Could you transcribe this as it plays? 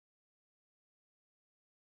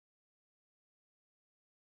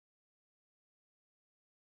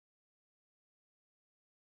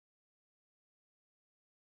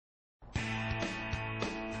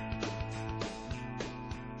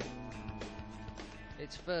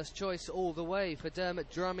It's first choice all the way for Dermot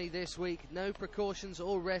Drummy this week. No precautions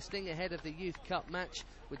or resting ahead of the Youth Cup match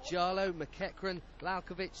with Jarlo, McEachran,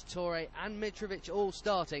 Lalkovic, Torre and Mitrovic all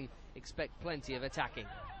starting. Expect plenty of attacking.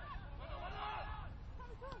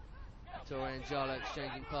 Torre and Jarlo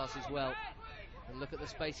exchanging passes well. And look at the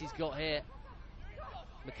space he's got here.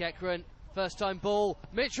 McEachran, first time ball.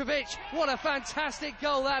 Mitrovic, what a fantastic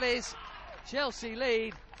goal that is. Chelsea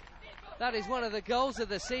lead. That is one of the goals of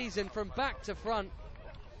the season from back to front.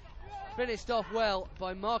 Finished off well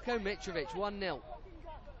by Marko Mitrovic, 1-0.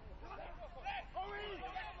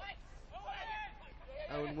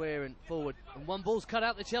 Owen Weirin forward, and one ball's cut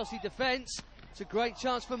out the Chelsea defence. It's a great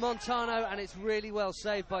chance for Montano, and it's really well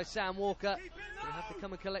saved by Sam Walker. He'll have to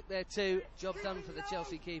come and collect there too. Job done for the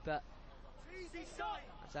Chelsea keeper.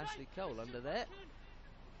 That's Ashley Cole under there.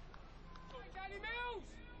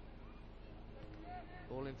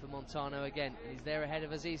 Ball in for Montano again. He's there ahead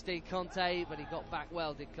of Aziz D. Conte, but he got back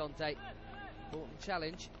well, did Conte. Important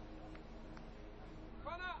challenge.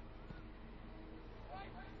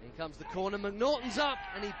 In comes the corner. McNaughton's up,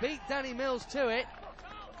 and he beat Danny Mills to it.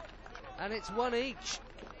 And it's one each.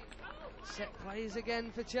 Set plays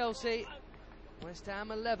again for Chelsea. West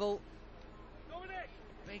Ham are level.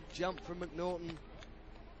 Big jump from McNaughton.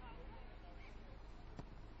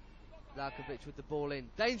 Lalkovic with the ball in.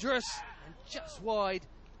 Dangerous and just wide.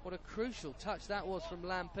 What a crucial touch that was from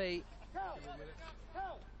Lampe.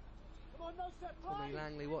 Tommy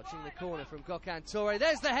Langley watching the corner from Gökhan Torre.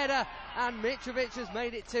 There's the header, and Mitrovic has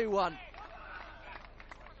made it 2-1.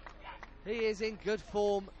 He is in good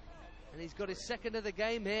form, and he's got his second of the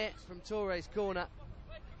game here from Torre's corner.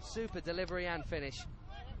 Super delivery and finish.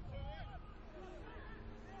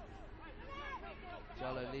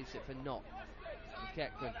 Jarlo leaves it for Knott.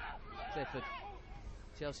 McEachran, Clifford.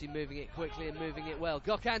 Chelsea moving it quickly and moving it well.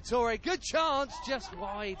 Gökhan Torre, good chance, just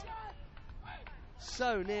wide.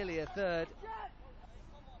 So nearly a third.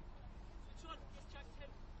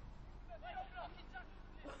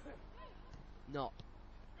 Knott.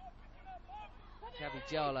 Cavi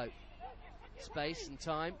Jarlo. Space and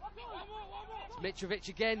time. It's Mitrovic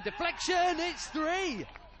again. Deflection, it's 3.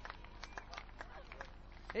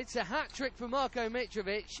 It's a hat-trick for Marko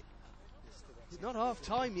Mitrovic. It's not half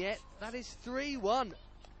time yet. That is 3-1.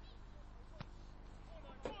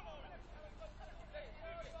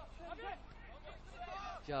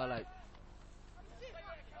 Jarlo.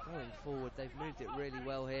 Going forward, they've moved it really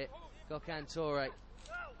well here. Gökhan Torre.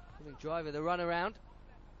 Giving Driver the run around.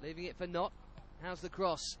 Leaving it for Knott. How's the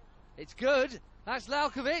cross? It's good. That's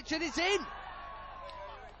Lalkovic, and it's in.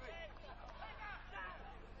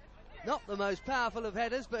 Not the most powerful of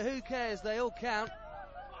headers, but who cares? They all count.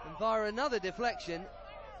 And via another deflection,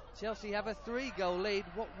 Chelsea have a 3-goal lead.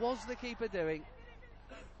 What was the keeper doing?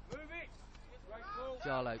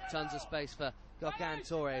 Jarlo, tons of space for Gökhan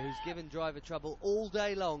Torre, who's given Driver trouble all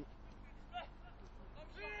day long.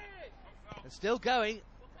 And still going.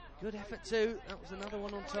 Good effort too. That was another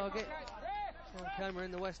one on target. Sean Comer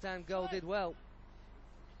in the West Ham goal did well.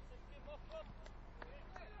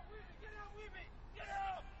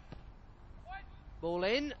 Ball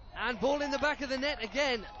in, and ball in the back of the net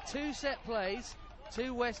again. 2 set plays,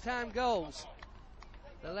 2 West Ham goals.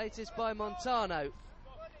 The latest by Montano.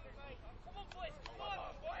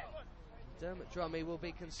 Dermot Drummy will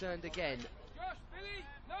be concerned again.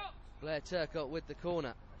 Blair Turcotte with the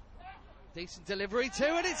corner. Decent delivery too,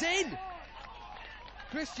 and it's in!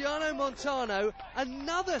 Cristiano Montano,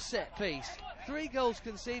 another set piece. 3 goals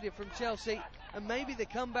conceded from Chelsea, and maybe the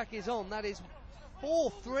comeback is on. That is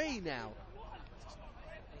 4-3 now.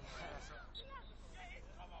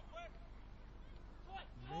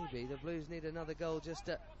 Maybe the Blues need another goal just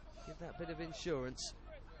to give that bit of insurance.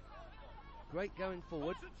 Great going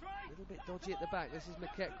forward. A little bit dodgy at the back. This is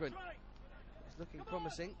McEachran. It's looking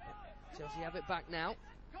promising. Chelsea have it back now.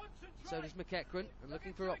 So does McEachran, and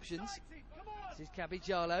looking for options. This is Cavi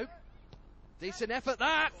Jarlo. Decent effort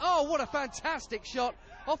that. Oh, what a fantastic shot.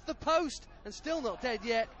 Off the post, and still not dead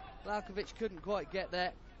yet. Lalkovic couldn't quite get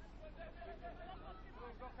there.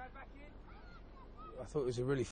 I thought it was a really